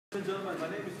Ladies and gentlemen, my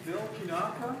name is Bill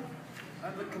Kinaka.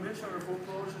 I'm the Commissioner of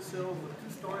Foreclosure Sale of a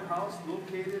two-story house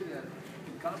located in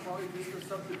Kaanapali Vista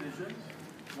Subdivision,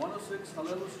 106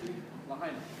 Halelu Street,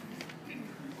 Lahaina.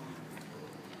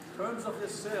 Terms of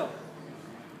this sale: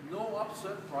 no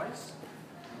upset price.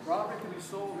 Property can be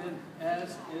sold in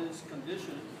as-is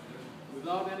condition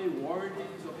without any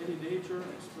warranties of any nature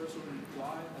expressly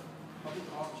implied at public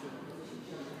auction.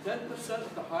 10%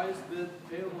 of the highest bid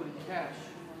payable in cash,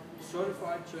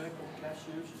 certified check or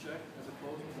cashier's check as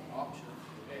opposed to the auction.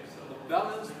 The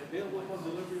balance payable upon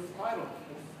delivery of title.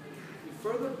 If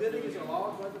further bidding is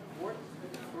allowed by the court, the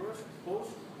first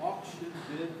post-auction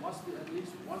bid must be at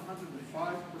least 105%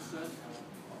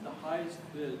 of the highest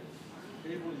bid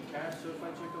payable in cash,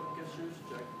 certified check or cashier's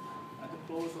check at the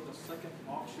close of the second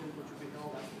auction, which will be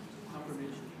held at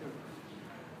confirmation hearing.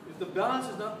 If the balance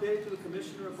is not paid to the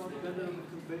Commissioner upon payment of the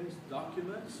conveyance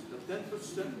documents, the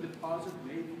 10% deposit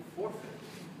may be forfeit.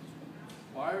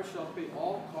 Buyer shall pay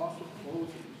all costs of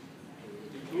closing,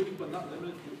 including but not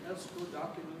limited to escrow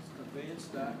documents, conveyance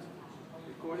tax,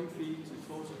 recording fees, and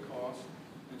closing costs,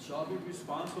 and shall be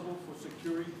responsible for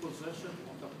securing possession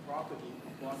of the property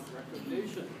upon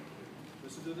recognition.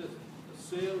 Listen to this: the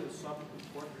sale is subject to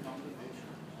court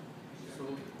condemnation. So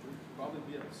there will probably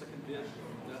be a second bid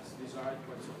that's desired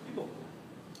by some people.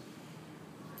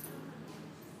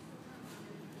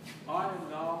 I am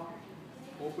now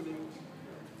opening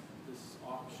this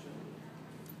auction.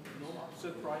 No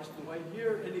upset price. Do I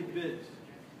hear any bids?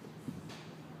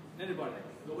 Anybody?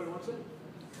 Nobody wants it?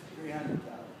 300,000.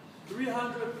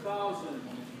 300,000.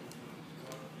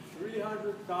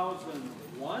 300,000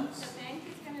 once. The bank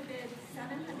is going to bid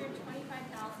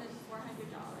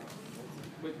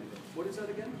 $725,400. Wait, what is that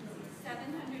again?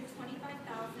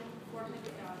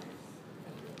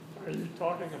 $725,400. Are you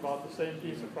talking about the same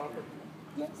piece of property?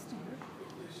 Yes,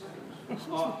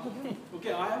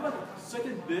 Okay, I have a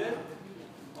second bid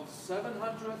of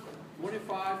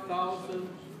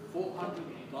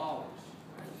 $725,400.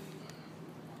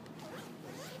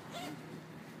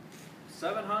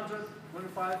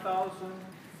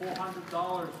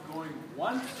 $725,400 going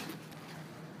once.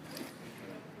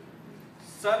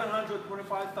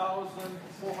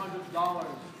 $725,400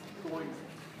 going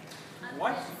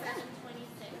what?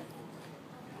 726.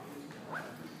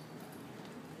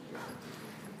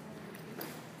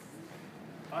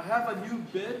 I have a new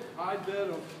bid, high bid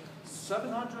of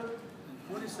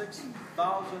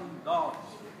 $726,000.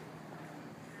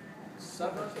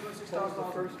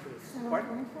 $726,000. First bid. What?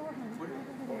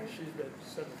 Oh, she bid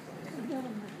 720.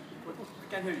 I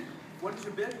can't hear you. What is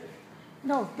your bid?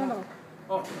 No.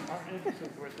 Oh, I'm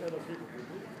interested with other people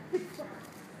who do.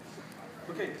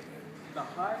 okay. The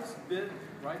highest bid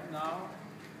right now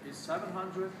is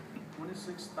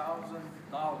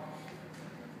 $726,000.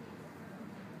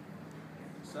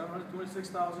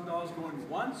 $726,000 going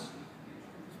once.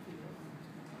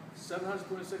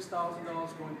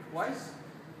 $726,000 going twice.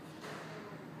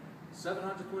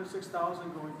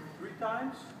 $726,000 going 3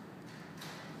 times.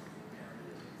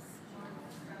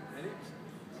 Ready?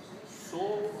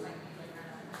 Sold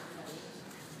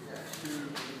to you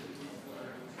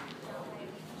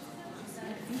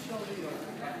show me your